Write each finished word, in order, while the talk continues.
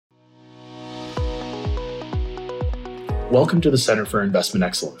Welcome to the Center for Investment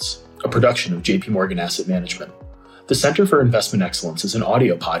Excellence, a production of JP Morgan Asset Management. The Center for Investment Excellence is an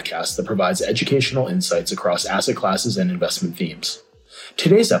audio podcast that provides educational insights across asset classes and investment themes.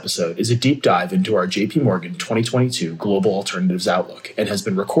 Today's episode is a deep dive into our JP Morgan 2022 Global Alternatives Outlook and has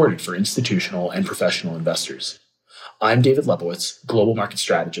been recorded for institutional and professional investors. I'm David Lebowitz, Global Market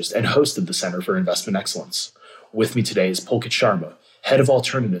Strategist and host of the Center for Investment Excellence. With me today is Pulkit Sharma, Head of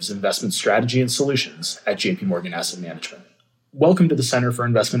Alternatives Investment Strategy and Solutions at JP Morgan Asset Management. Welcome to the Center for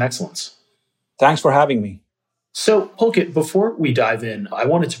Investment Excellence. Thanks for having me. So, Pulkit, before we dive in, I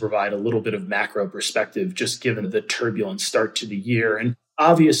wanted to provide a little bit of macro perspective, just given the turbulent start to the year. And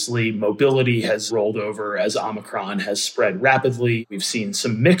obviously, mobility has rolled over as Omicron has spread rapidly. We've seen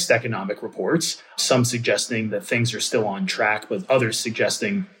some mixed economic reports, some suggesting that things are still on track, but others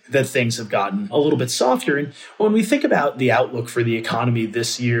suggesting that things have gotten a little bit softer. And when we think about the outlook for the economy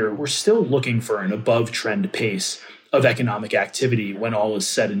this year, we're still looking for an above-trend pace of economic activity when all is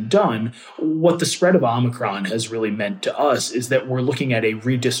said and done. What the spread of Omicron has really meant to us is that we're looking at a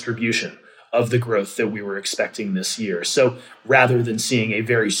redistribution of the growth that we were expecting this year. So rather than seeing a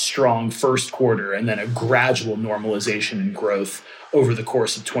very strong first quarter and then a gradual normalization in growth over the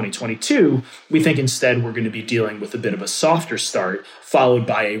course of 2022, we think instead we're going to be dealing with a bit of a softer start, followed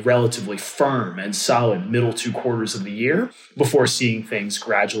by a relatively firm and solid middle two quarters of the year before seeing things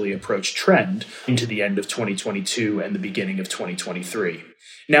gradually approach trend into the end of 2022 and the beginning of 2023.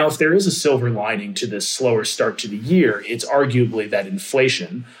 Now, if there is a silver lining to this slower start to the year, it's arguably that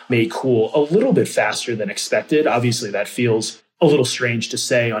inflation may cool a little bit faster than expected. Obviously, that feels a little strange to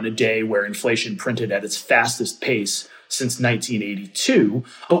say on a day where inflation printed at its fastest pace since 1982,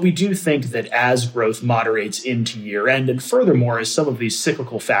 but we do think that as growth moderates into year end, and furthermore, as some of these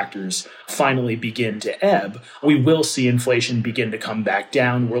cyclical factors finally begin to ebb, we will see inflation begin to come back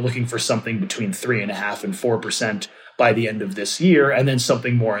down. We're looking for something between 3.5% and 4% by the end of this year, and then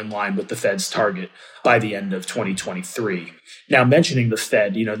something more in line with the Fed's target by the end of 2023. Now, mentioning the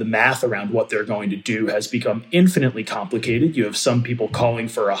Fed, the math around what they're going to do has become infinitely complicated. You have some people calling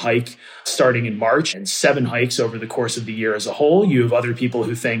for a hike starting in March and 7 hikes over the course of the year as a whole. You have other people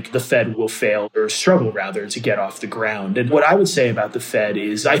who think the Fed will fail or struggle rather to get off the ground. And what I would say about the Fed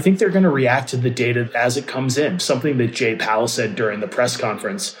is I think they're going to react to the data as it comes in. Something that Jay Powell said during the press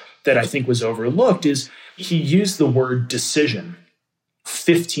conference that I think was overlooked is he used the word decision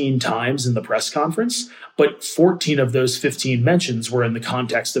 15 times in the press conference, but 14 of those 15 mentions were in the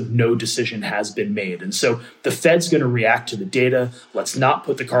context of no decision has been made. And so the Fed's going to react to the data. Let's not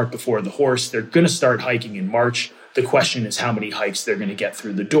put the cart before the horse. They're going to start hiking in March. The question is how many hikes they're going to get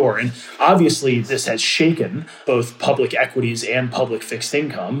through the door. And obviously, this has shaken both public equities and public fixed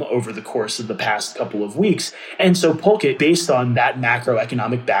income over the course of the past couple of weeks. And so, Pulkit, based on that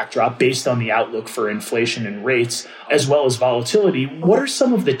macroeconomic backdrop, based on the outlook for inflation and rates, as well as volatility, what are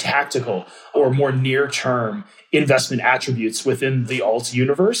some of the tactical or more near-term investment attributes within the alt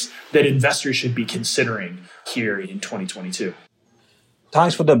universe that investors should be considering here in 2022?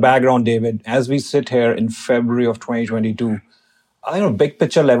 Thanks for the background, David. As we sit here in February of 2022, big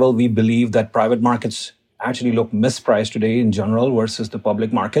picture level, we believe that private markets actually look mispriced today in general versus the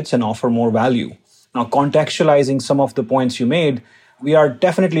public markets and offer more value. Now, contextualizing some of the points you made, we are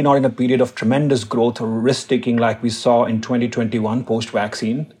definitely not in a period of tremendous growth or risk-taking like we saw in 2021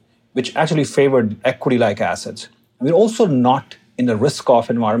 post-vaccine, which actually favored equity-like assets. We're also not in a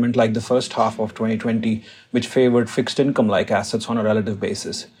risk-off environment like the first half of 2020, which favored fixed income-like assets on a relative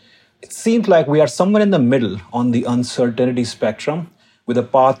basis. It seems like we are somewhere in the middle on the uncertainty spectrum, with a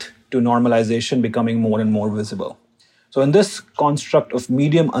path to normalization becoming more and more visible. So in this construct of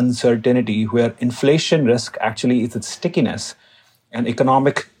medium uncertainty, where inflation risk actually is its stickiness, and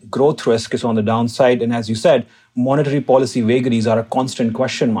economic growth risk is on the downside, and as you said, monetary policy vagaries are a constant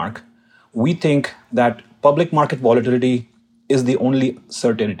question mark, we think that public market volatility is the only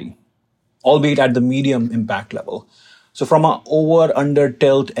certainty, albeit at the medium impact level. So from an over-under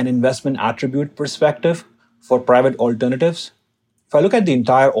tilt and investment attribute perspective for private alternatives, if I look at the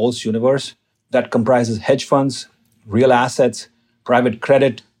entire alts universe that comprises hedge funds, real assets, private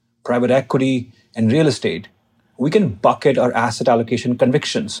credit, private equity, and real estate, we can bucket our asset allocation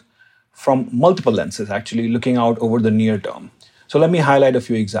convictions from multiple lenses, actually looking out over the near term. So let me highlight a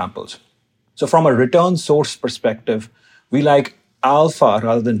few examples. So from a return source perspective, we like alpha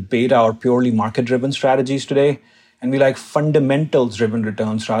rather than beta or purely market-driven strategies today, and we like fundamentals-driven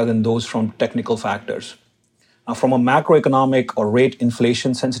returns rather than those from technical factors. Now, from a macroeconomic or rate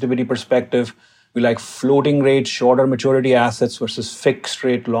inflation sensitivity perspective, we like floating rate, shorter maturity assets versus fixed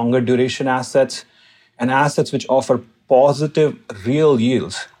rate, longer duration assets, and assets which offer positive real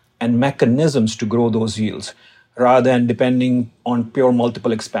yields and mechanisms to grow those yields, rather than depending on pure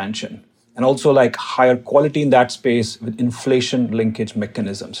multiple expansion. And also like higher quality in that space with inflation linkage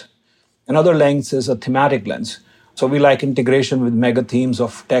mechanisms. Another lens is a thematic lens. So we like integration with mega themes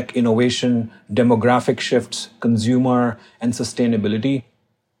of tech innovation, demographic shifts, consumer, and sustainability.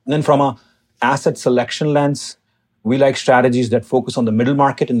 And then from a asset selection lens, we like strategies that focus on the middle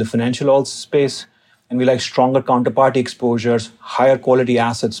market in the financial alts space, and we like stronger counterparty exposures, higher quality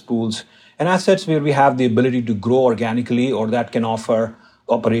assets pools, and assets where we have the ability to grow organically or that can offer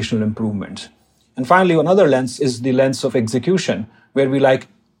operational improvements. And finally, another lens is the lens of execution, where we like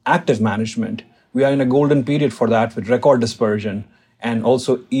active management. We are in a golden period for that with record dispersion and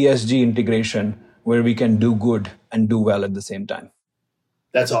also ESG integration, where we can do good and do well at the same time.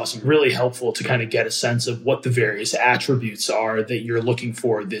 That's awesome. Really helpful to kind of get a sense of what the various attributes are that you're looking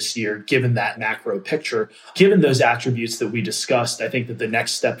for this year, given that macro picture. Given those attributes that we discussed, I think that the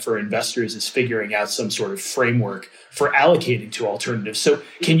next step for investors is figuring out some sort of framework for allocating to alternatives. So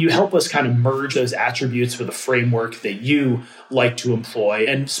can you help us kind of merge those attributes with a framework that you like to employ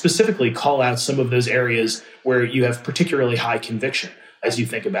and specifically call out some of those areas where you have particularly high conviction as you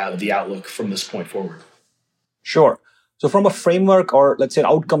think about the outlook from this point forward? Sure. So from a framework or let's say an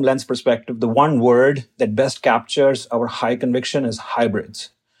outcome lens perspective, the one word that best captures our high conviction is hybrids,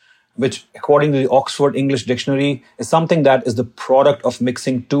 which according to the Oxford English Dictionary is something that is the product of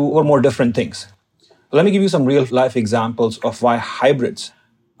mixing two or more different things. Let me give you some real life examples of why hybrids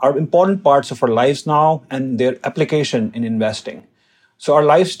are important parts of our lives now and their application in investing. So our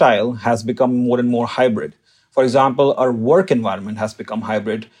lifestyle has become more and more hybrid. For example, our work environment has become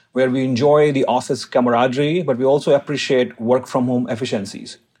hybrid, where we enjoy the office camaraderie, but we also appreciate work from home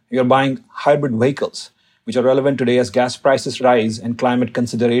efficiencies. We are buying hybrid vehicles, which are relevant today as gas prices rise and climate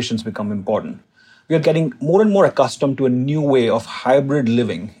considerations become important. We are getting more and more accustomed to a new way of hybrid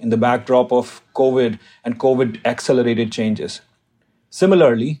living in the backdrop of COVID and COVID accelerated changes.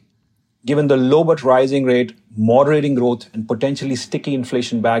 Similarly, given the low but rising rate, moderating growth, and potentially sticky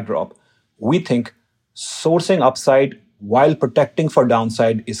inflation backdrop, we think sourcing upside while protecting for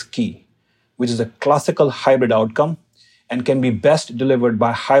downside is key, which is a classical hybrid outcome and can be best delivered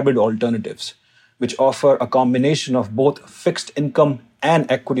by hybrid alternatives, which offer a combination of both fixed income and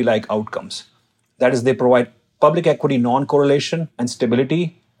equity-like outcomes. That is, they provide public equity non-correlation and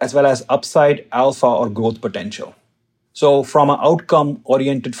stability, as well as upside, alpha, or growth potential. So from an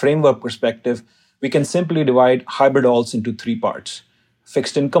outcome-oriented framework perspective, we can simply divide hybrid alts into three parts: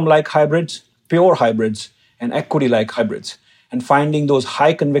 fixed income-like hybrids, pure hybrids, and equity-like hybrids. And finding those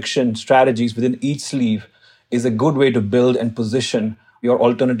high conviction strategies within each sleeve is a good way to build and position your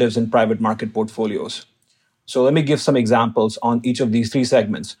alternatives in private market portfolios. So let me give some examples on each of these three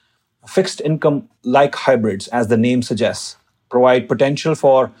segments. Fixed income-like hybrids, as the name suggests, provide potential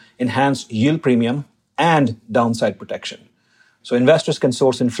for enhanced yield premium and downside protection. So investors can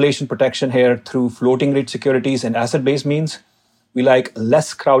source inflation protection here through floating rate securities and asset-based means. We like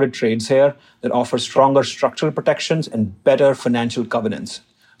less crowded trades here that offer stronger structural protections and better financial covenants.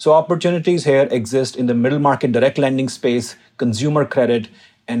 So opportunities here exist in the middle market direct lending space, consumer credit,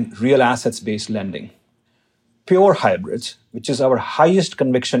 and real assets-based lending. Pure hybrids, which is our highest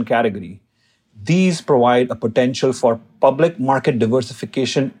conviction category, these provide a potential for public market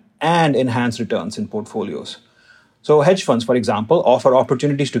diversification and enhanced returns in portfolios. So hedge funds, for example, offer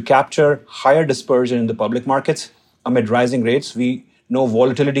opportunities to capture higher dispersion in the public markets. Amid rising rates, we know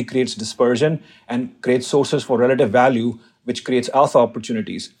volatility creates dispersion and creates sources for relative value, which creates alpha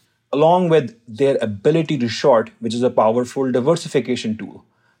opportunities, along with their ability to short, which is a powerful diversification tool,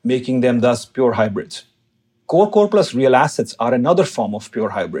 making them thus pure hybrids. Core plus real assets are another form of pure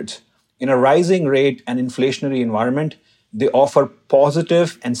hybrids. In a rising rate and inflationary environment, they offer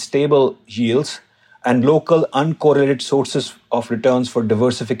positive and stable yields and local uncorrelated sources of returns for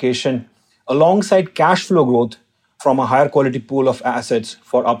diversification, alongside cash flow growth from a higher quality pool of assets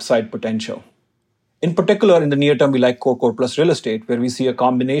for upside potential. In particular, in the near term, we like core plus real estate, where we see a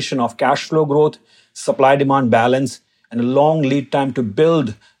combination of cash flow growth, supply-demand balance, and a long lead time to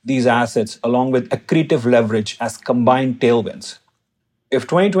build these assets, along with accretive leverage as combined tailwinds. If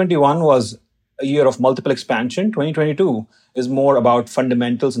 2021 was a year of multiple expansion, 2022 is more about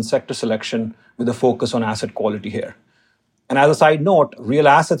fundamentals and sector selection with a focus on asset quality here. And as a side note, real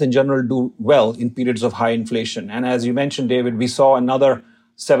assets in general do well in periods of high inflation. And as you mentioned, David, we saw another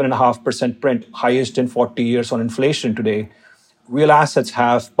 7.5% print, highest in 40 years on inflation today. Real assets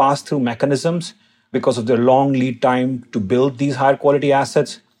have pass-through mechanisms because of their long lead time to build these higher quality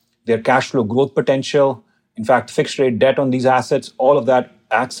assets, their cash flow growth potential, in fact, fixed rate debt on these assets, all of that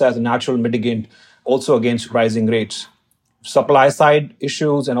acts as a natural mitigant also against rising rates. Supply side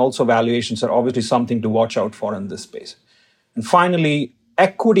issues and also valuations are obviously something to watch out for in this space. And finally,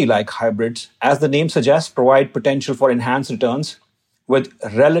 equity-like hybrids, as the name suggests, provide potential for enhanced returns with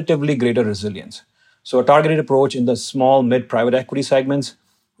relatively greater resilience. So a targeted approach in the small, mid private equity segments,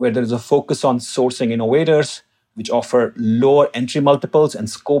 where there is a focus on sourcing innovators, which offer lower entry multiples and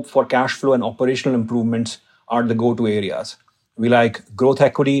scope for cash flow and operational improvements, are the go-to areas. We like growth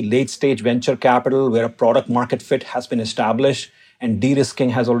equity, late-stage venture capital, where a product market fit has been established and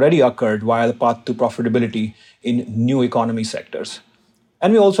de-risking has already occurred via the path to profitability in new economy sectors.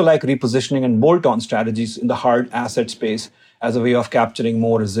 And we also like repositioning and bolt-on strategies in the hard asset space as a way of capturing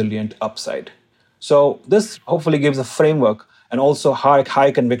more resilient upside. So this hopefully gives a framework and also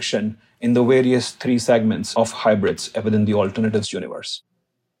high conviction in the various three segments of hybrids within the alternatives universe.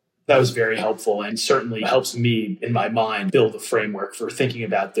 That was very helpful and certainly helps me in my mind build a framework for thinking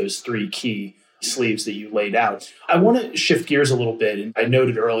about those three key sleeves that you laid out. I want to shift gears a little bit. And I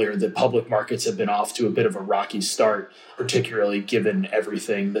noted earlier that public markets have been off to a bit of a rocky start, particularly given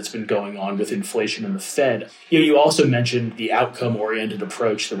everything that's been going on with inflation and the Fed. You also mentioned the outcome-oriented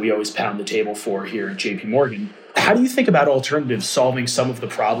approach that we always pound the table for here at JP Morgan. How do you think about alternatives solving some of the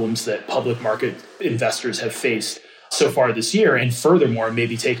problems that public market investors have faced so far this year? And furthermore,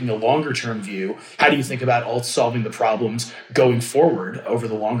 maybe taking a longer term view, how do you think about alts solving the problems going forward over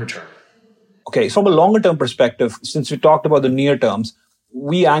the longer term? Okay, so from a longer term perspective, since we talked about the near terms,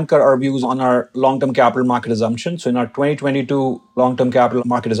 we anchor our views on our long-term capital market assumptions. So in our 2022 long-term capital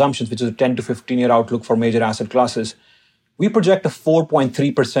market assumptions, which is a 10 to 15-year outlook for major asset classes, we project a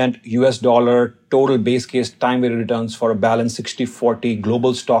 4.3% US dollar total base case time-weighted returns for a balanced 60-40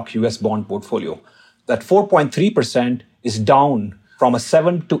 global stock US bond portfolio. That 4.3% is down from a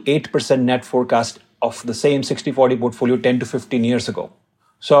 7 to 8% net forecast of the same 60-40 portfolio 10 to 15 years ago.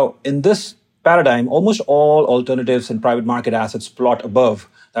 So in this paradigm, almost all alternatives in private market assets plot above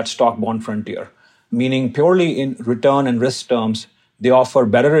that stock bond frontier, meaning purely in return and risk terms, they offer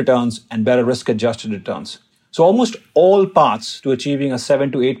better returns and better risk-adjusted returns. So almost all paths to achieving a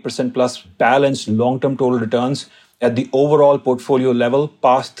 7 to 8% plus balanced long-term total returns at the overall portfolio level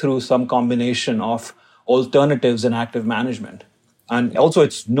pass through some combination of alternatives and active management. And also,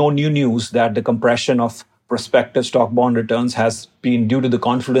 it's no new news that the compression of prospective stock bond returns has been due to the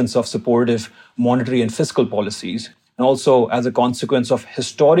confluence of supportive monetary and fiscal policies, and also as a consequence of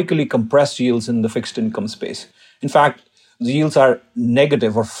historically compressed yields in the fixed income space. In fact, the yields are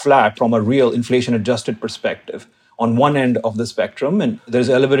negative or flat from a real inflation-adjusted perspective on one end of the spectrum, and there's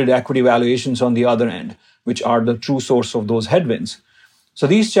elevated equity valuations on the other end, which are the true source of those headwinds. So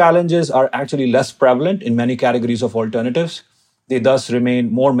these challenges are actually less prevalent in many categories of alternatives. They thus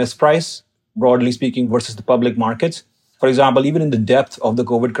remain more mispriced, broadly speaking, versus the public markets. For example, even in the depth of the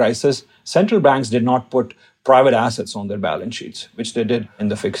COVID crisis, central banks did not put private assets on their balance sheets, which they did in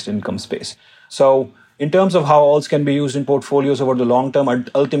the fixed income space. So in terms of how alts can be used in portfolios over the long term,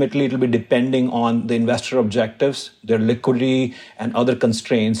 ultimately it will be depending on the investor objectives, their liquidity, and other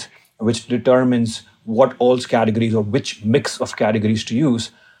constraints, which determines what alts categories or which mix of categories to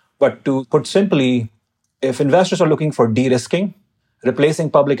use. But to put simply, if investors are looking for de-risking, replacing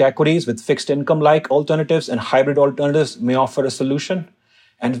public equities with fixed income-like alternatives and hybrid alternatives may offer a solution.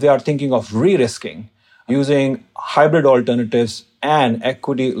 And if they are thinking of re-risking, using hybrid alternatives and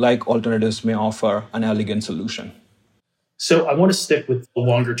equity-like alternatives may offer an elegant solution. So I want to stick with the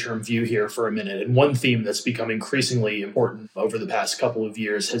longer-term view here for a minute. And one theme that's become increasingly important over the past couple of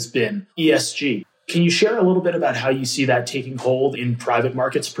years has been ESG. Can you share a little bit about how you see that taking hold in private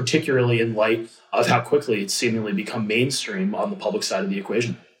markets, particularly in light of how quickly it's seemingly become mainstream on the public side of the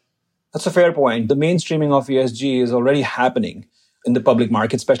equation? That's a fair point. The mainstreaming of ESG is already happening in the public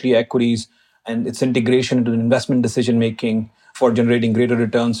market, especially equities, and its integration into investment decision-making for generating greater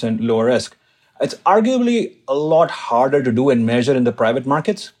returns and lower risk. It's arguably a lot harder to do and measure in the private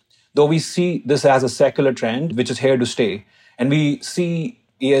markets, though we see this as a secular trend, which is here to stay. And we see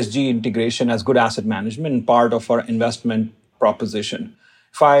ESG integration as good asset management and part of our investment proposition.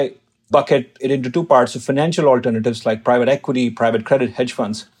 If I bucket it into two parts of financial alternatives like private equity, private credit, hedge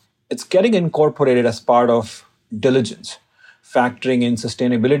funds, it's getting incorporated as part of diligence, factoring in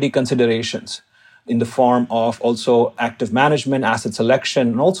sustainability considerations in the form of also active management, asset selection,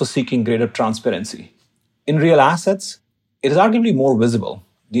 and also seeking greater transparency. In real assets, it is arguably more visible.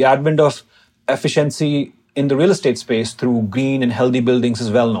 The advent of efficiency in the real estate space through green and healthy buildings is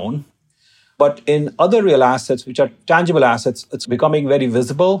well known. But in other real assets, which are tangible assets, it's becoming very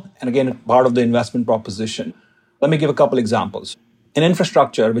visible and again, part of the investment proposition. Let me give a couple examples. In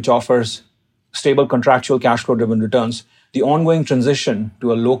infrastructure, which offers stable contractual cash flow driven returns, The ongoing transition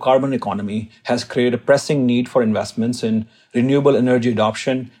to a low carbon economy has created a pressing need for investments in renewable energy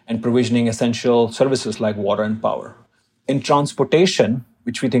adoption and provisioning essential services like water and power. In transportation,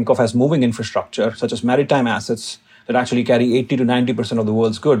 which we think of as moving infrastructure, such as maritime assets that actually carry 80 to 90% of the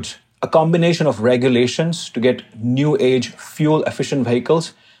world's goods, a combination of regulations to get new age fuel efficient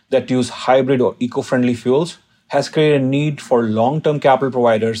vehicles that use hybrid or eco friendly fuels has created a need for long term capital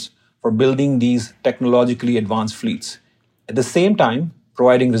providers for building these technologically advanced fleets. At the same time,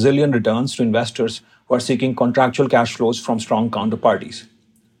 providing resilient returns to investors who are seeking contractual cash flows from strong counterparties.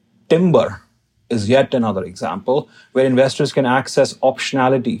 Timber is yet another example where investors can access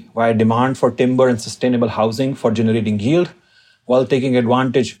optionality via demand for timber and sustainable housing for generating yield while taking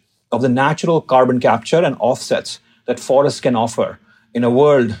advantage of the natural carbon capture and offsets that forests can offer in a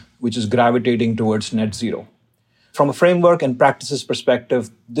world which is gravitating towards net zero. From a framework and practices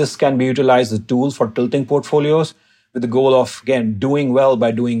perspective, this can be utilized as a tool for tilting portfolios with the goal of, again, doing well by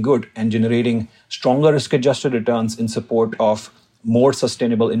doing good and generating stronger risk-adjusted returns in support of more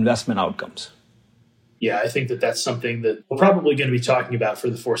sustainable investment outcomes. Yeah, I think that that's something that we're probably going to be talking about for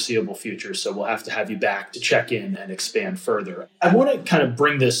the foreseeable future. So we'll have to have you back to check in and expand further. I want to kind of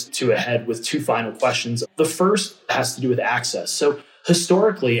bring this to a head with two final questions. The first has to do with access. So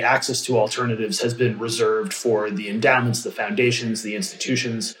historically, access to alternatives has been reserved for the endowments, the foundations, the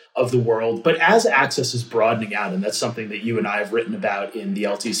institutions of the world. But as access is broadening out, and that's something that you and I have written about in the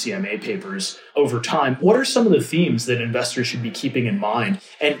LTCMA papers over time, what are some of the themes that investors should be keeping in mind?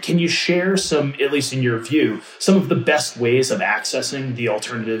 And can you share some, at least in your view, some of the best ways of accessing the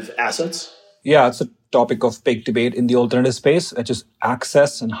alternative assets? Yeah, it's a topic of big debate in the alternative space, which is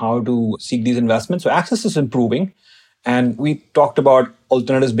access and how to seek these investments. So access is improving. And we talked about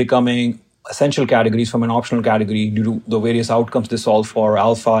alternatives becoming essential categories from an optional category due to the various outcomes they solve for: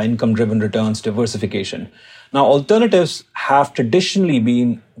 alpha, income-driven returns, diversification. Now, alternatives have traditionally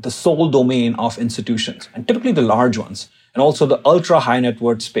been the sole domain of institutions, and typically the large ones, and also the ultra-high net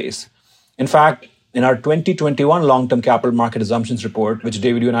worth space. In fact, in our 2021 long-term capital market assumptions report, which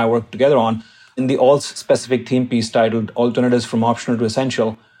David, you and I worked together on, in the ALTS-specific theme piece titled Alternatives from Optional to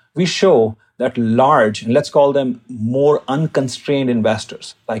Essential, we show that large, and let's call them more unconstrained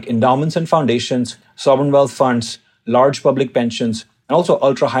investors, like endowments and foundations, sovereign wealth funds, large public pensions, and also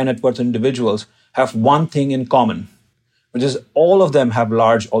ultra-high net worth individuals have one thing in common, which is all of them have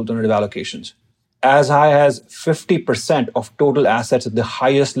large alternative allocations, as high as 50% of total assets at the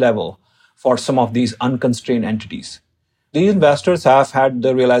highest level for some of these unconstrained entities. These investors have had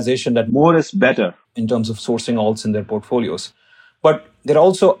the realization that more is better in terms of sourcing alts in their portfolios. But there are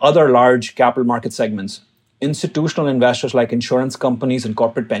also other large capital market segments. Institutional investors like insurance companies and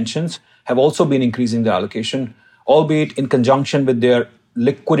corporate pensions have also been increasing their allocation, albeit in conjunction with their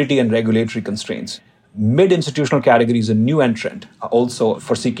liquidity and regulatory constraints. Mid-institutional category is a new entrant also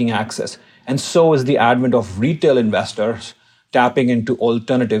for seeking access. And so is the advent of retail investors tapping into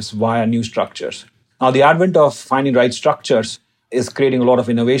alternatives via new structures. Now, the advent of finding right structures is creating a lot of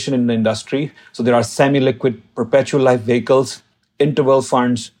innovation in the industry. So there are semi-liquid perpetual life vehicles, interval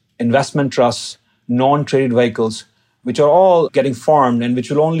funds, investment trusts, non-traded vehicles, which are all getting formed and which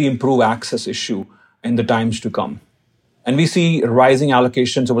will only improve access issue in the times to come. And we see rising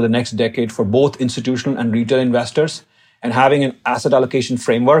allocations over the next decade for both institutional and retail investors, and having an asset allocation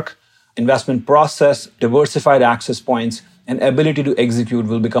framework, investment process, diversified access points, and ability to execute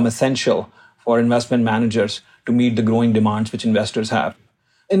will become essential for investment managers to meet the growing demands which investors have.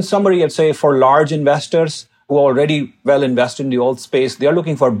 In summary, I'd say for large investors who are already well invested in the alt space, they are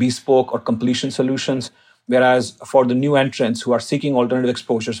looking for bespoke or completion solutions. Whereas for the new entrants who are seeking alternative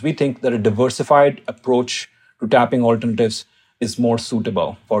exposures, we think that a diversified approach to tapping alternatives is more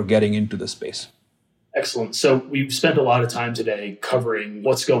suitable for getting into the space. Excellent. So we've spent a lot of time today covering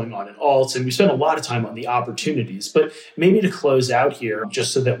what's going on in alts, and we spent a lot of time on the opportunities. But maybe to close out here,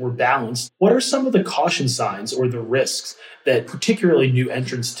 just so that we're balanced, what are some of the caution signs or the risks that particularly new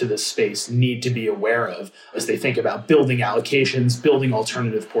entrants to this space need to be aware of as they think about building allocations, building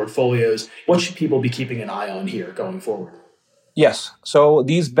alternative portfolios? What should people be keeping an eye on here going forward? Yes. So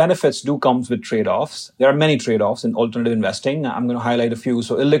these benefits do come with trade-offs. There are many trade-offs in alternative investing. I'm going to highlight a few.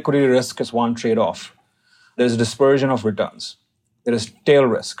 So illiquidity risk is one trade-off. There's dispersion of returns. There is tail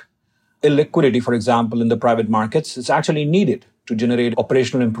risk. Illiquidity, for example, in the private markets, is actually needed to generate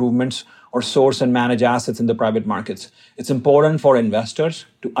operational improvements or source and manage assets in the private markets. It's important for investors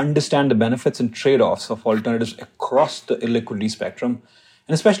to understand the benefits and trade-offs of alternatives across the illiquidity spectrum,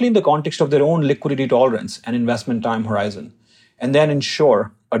 and especially in the context of their own liquidity tolerance and investment time horizon, and then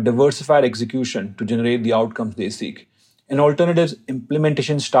ensure a diversified execution to generate the outcomes they seek. In alternatives,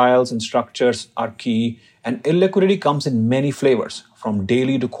 implementation styles and structures are key, and illiquidity comes in many flavors, from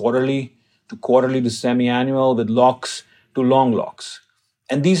daily to quarterly to semi-annual, with locks to long locks.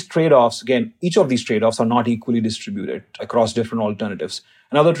 And these trade-offs, again, each of these trade-offs are not equally distributed across different alternatives.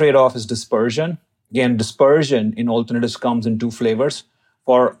 Another trade-off is dispersion. Again, dispersion in alternatives comes in two flavors.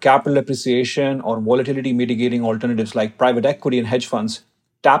 For capital appreciation or volatility mitigating alternatives like private equity and hedge funds,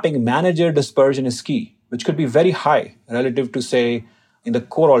 tapping manager dispersion is key, which could be very high relative to, say, in the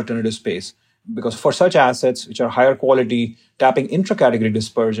core alternative space. Because for such assets which are higher quality, tapping intra-category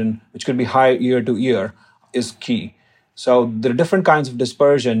dispersion, which could be high year to year, is key. So there are different kinds of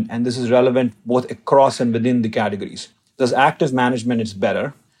dispersion, and this is relevant both across and within the categories. Thus, active management is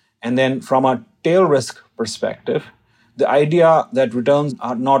better. And then from a tail risk perspective, the idea that returns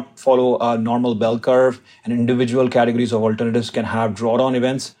are not follow a normal bell curve and individual categories of alternatives can have drawdown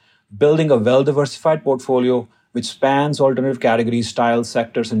events, building a well-diversified portfolio which spans alternative categories, styles,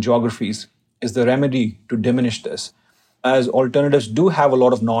 sectors, and geographies is the remedy to diminish this, as alternatives do have a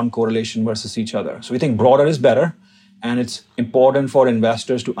lot of non-correlation versus each other. So we think broader is better, and it's important for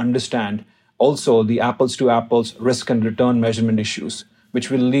investors to understand also the apples to apples risk and return measurement issues, which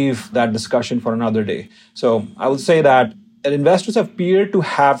we'll leave that discussion for another day. So I will say that investors appear to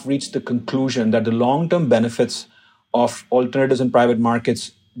have reached the conclusion that the long-term benefits of alternatives in private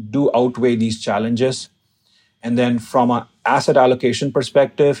markets do outweigh these challenges. And then from an asset allocation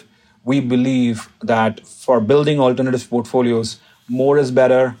perspective, we believe that for building alternatives portfolios, more is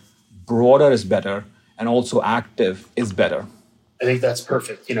better, broader is better, and also active is better. I think that's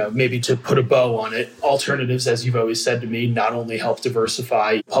perfect. Maybe to put a bow on it, alternatives, as you've always said to me, not only help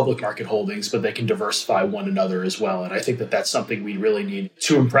diversify public market holdings, but they can diversify one another as well. And I think that that's something we really need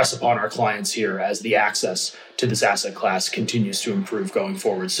to impress upon our clients here as the access to this asset class continues to improve going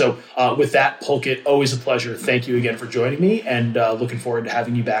forward. So with that, Pulkit, always a pleasure. Thank you again for joining me, and looking forward to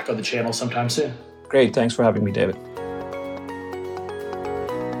having you back on the channel sometime soon. Great. Thanks for having me, David.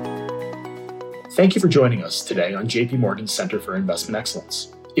 Thank you for joining us today on JP Morgan's Center for Investment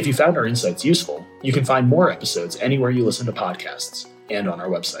Excellence. If you found our insights useful, you can find more episodes anywhere you listen to podcasts and on our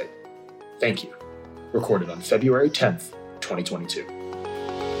website. Thank you. Recorded on February 10th, 2022.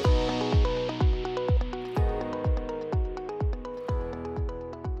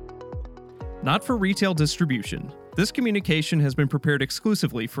 Not for retail distribution. This communication has been prepared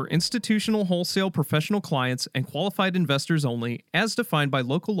exclusively for institutional wholesale professional clients and qualified investors only, as defined by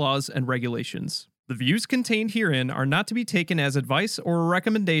local laws and regulations. The views contained herein are not to be taken as advice or a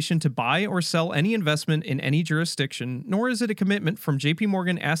recommendation to buy or sell any investment in any jurisdiction, nor is it a commitment from JP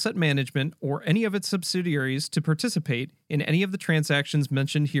Morgan Asset Management or any of its subsidiaries to participate in any of the transactions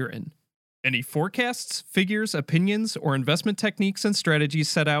mentioned herein. Any forecasts, figures, opinions, or investment techniques and strategies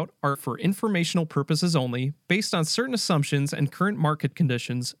set out are for informational purposes only, based on certain assumptions and current market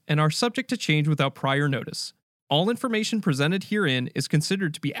conditions, and are subject to change without prior notice. All information presented herein is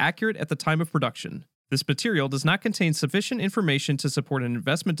considered to be accurate at the time of production. This material does not contain sufficient information to support an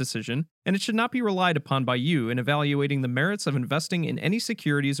investment decision, and it should not be relied upon by you in evaluating the merits of investing in any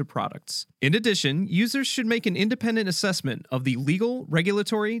securities or products. In addition, users should make an independent assessment of the legal,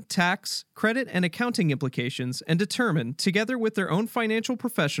 regulatory, tax, credit, and accounting implications and determine, together with their own financial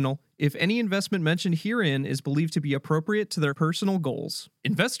professional, if any investment mentioned herein is believed to be appropriate to their personal goals.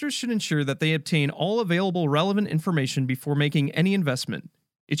 Investors should ensure that they obtain all available relevant information before making any investment.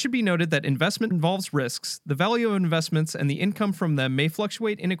 It should be noted that investment involves risks. The value of investments and the income from them may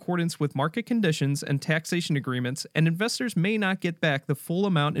fluctuate in accordance with market conditions and taxation agreements, and investors may not get back the full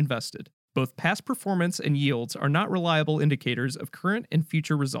amount invested. Both past performance and yields are not reliable indicators of current and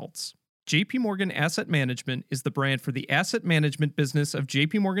future results. JP Morgan Asset Management is the brand for the asset management business of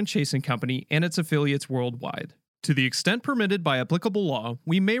JP Morgan Chase & Company and its affiliates worldwide. To the extent permitted by applicable law,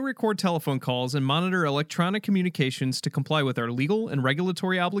 we may record telephone calls and monitor electronic communications to comply with our legal and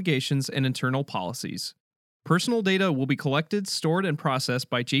regulatory obligations and internal policies. Personal data will be collected, stored, and processed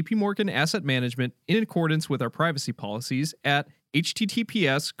by JP Morgan Asset Management in accordance with our privacy policies at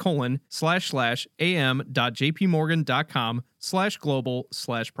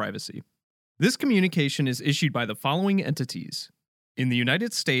https://am.jpmorgan.com/global/privacy. This communication is issued by the following entities. In the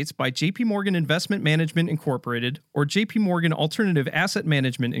United States by JP Morgan Investment Management Incorporated or JP Morgan Alternative Asset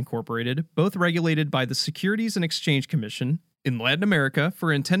Management Incorporated, both regulated by the Securities and Exchange Commission. In Latin America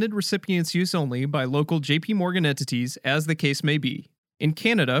for intended recipients' use only by local JP Morgan entities as the case may be. In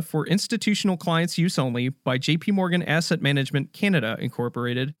Canada for institutional clients' use only by JP Morgan Asset Management Canada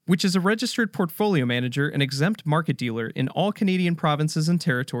Incorporated, which is a registered portfolio manager and exempt market dealer in all Canadian provinces and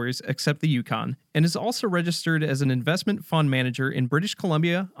territories except the Yukon, and is also registered as an investment fund manager in British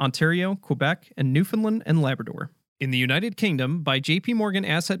Columbia, Ontario, Quebec, and Newfoundland and Labrador. In the United Kingdom, by JP Morgan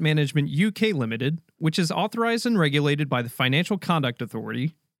Asset Management UK Limited, which is authorized and regulated by the Financial Conduct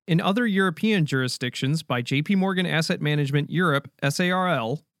Authority. In other European jurisdictions, by JP Morgan Asset Management Europe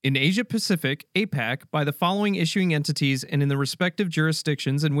SARL. In Asia Pacific, APAC, by the following issuing entities and in the respective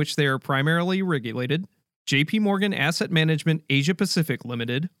jurisdictions in which they are primarily regulated. JP Morgan Asset Management Asia Pacific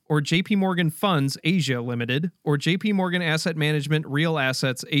Limited, or JP Morgan Funds Asia Limited, or JP Morgan Asset Management Real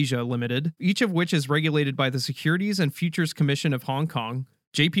Assets Asia Limited, each of which is regulated by the Securities and Futures Commission of Hong Kong.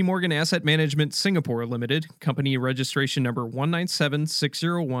 JP Morgan Asset Management Singapore Limited, company registration number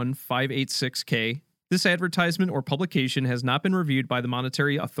 197601586K. This advertisement or publication has not been reviewed by the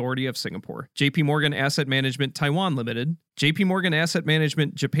Monetary Authority of Singapore. JP Morgan Asset Management Taiwan Limited, JP Morgan Asset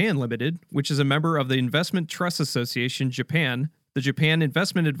Management Japan Limited, which is a member of the Investment Trust Association Japan, the Japan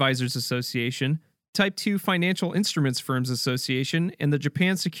Investment Advisors Association, Type 2 Financial Instruments Firms Association, and the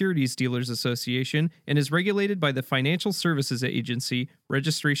Japan Securities Dealers Association, and is regulated by the Financial Services Agency,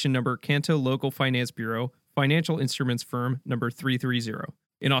 registration number Kanto Local Finance Bureau, Financial Instruments Firm number 330.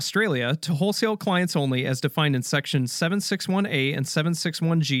 In Australia, to wholesale clients only as defined in Section 761A and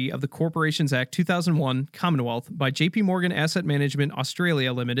 761G of the Corporations Act 2001, Commonwealth, by JP Morgan Asset Management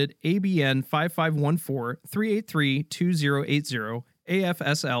Australia Limited, ABN 5514-383-2080,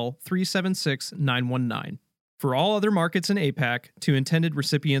 AFSL 376919. For all other markets in APAC, to intended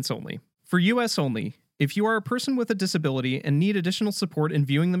recipients only. For U.S. only, if you are a person with a disability and need additional support in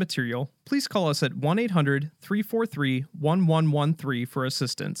viewing the material, please call us at 1-800-343-1113 for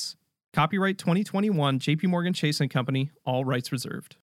assistance. Copyright 2021 JP Morgan Chase & Company, all rights reserved.